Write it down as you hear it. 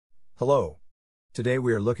Hello. Today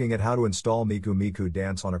we are looking at how to install Miku Miku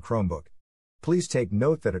Dance on a Chromebook. Please take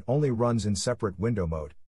note that it only runs in separate window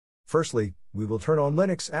mode. Firstly, we will turn on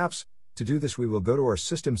Linux apps. To do this we will go to our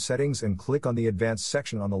system settings and click on the advanced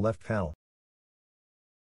section on the left panel.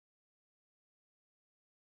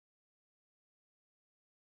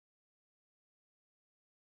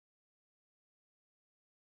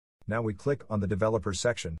 Now we click on the developer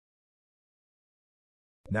section.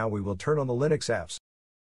 Now we will turn on the Linux apps.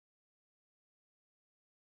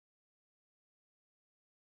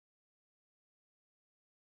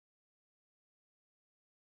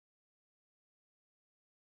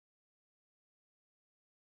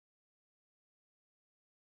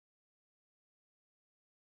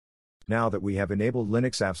 Now that we have enabled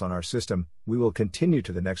Linux apps on our system, we will continue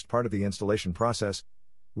to the next part of the installation process,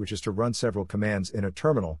 which is to run several commands in a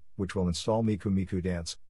terminal, which will install Miku Miku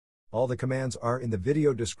Dance. All the commands are in the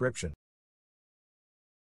video description.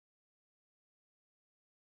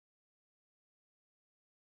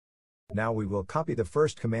 Now we will copy the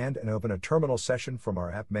first command and open a terminal session from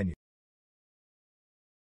our app menu.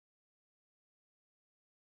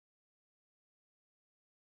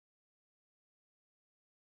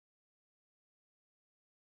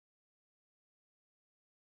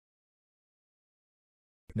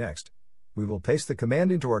 Next, we will paste the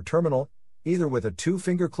command into our terminal, either with a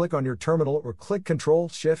two-finger click on your terminal or click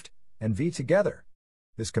Ctrl, Shift, and V together.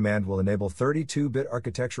 This command will enable 32-bit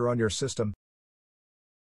architecture on your system.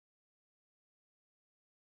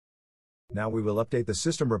 Now we will update the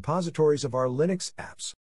system repositories of our Linux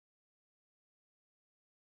apps.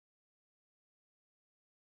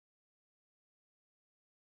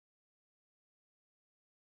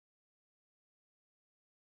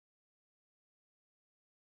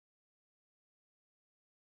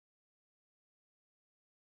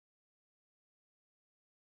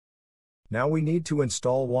 Now we need to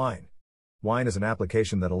install Wine. Wine is an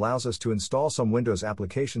application that allows us to install some Windows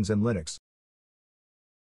applications in Linux.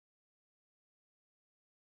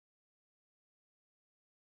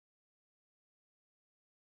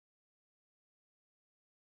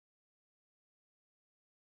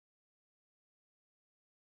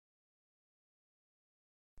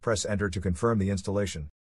 Press Enter to confirm the installation.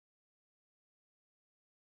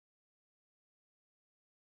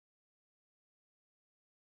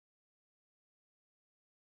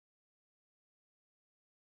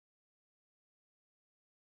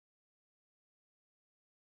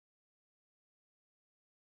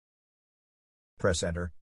 Press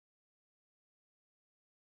Enter.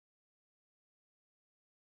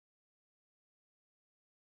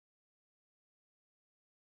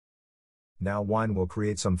 Now Wine will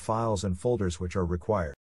create some files and folders which are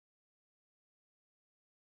required.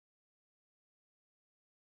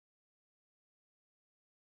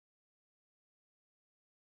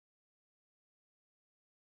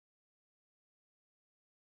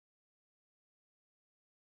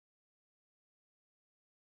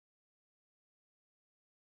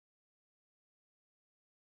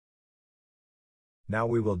 Now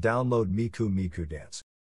we will download Miku Miku Dance.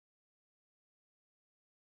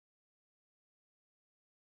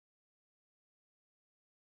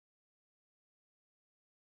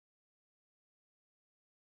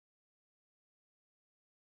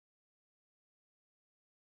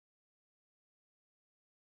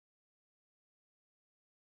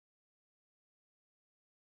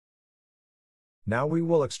 Now we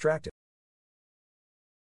will extract it.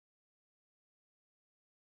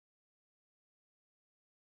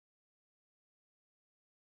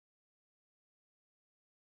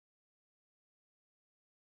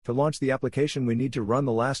 To launch the application we need to run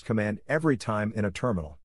the last command every time in a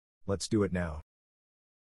terminal. Let's do it now.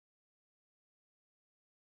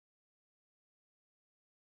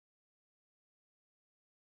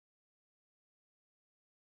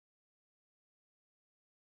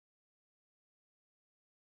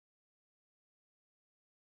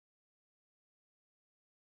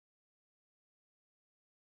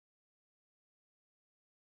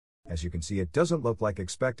 As you can see, it doesn't look like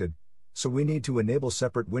expected, so we need to enable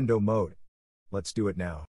separate window mode. Let's do it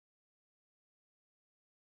now.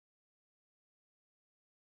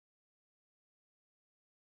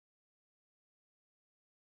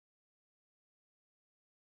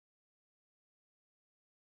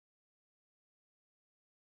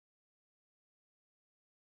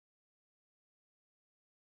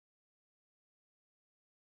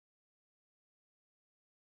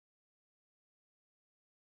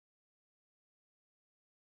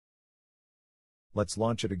 Let's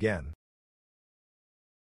launch it again.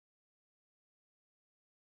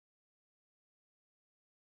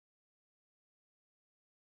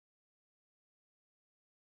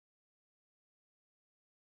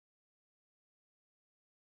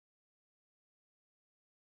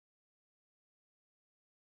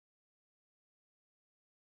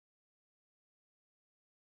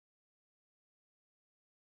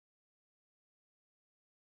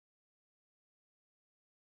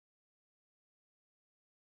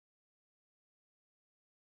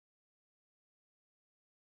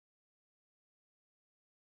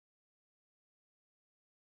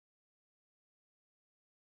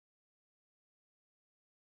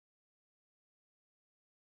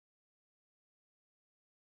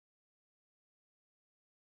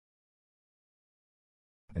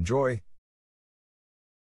 Enjoy!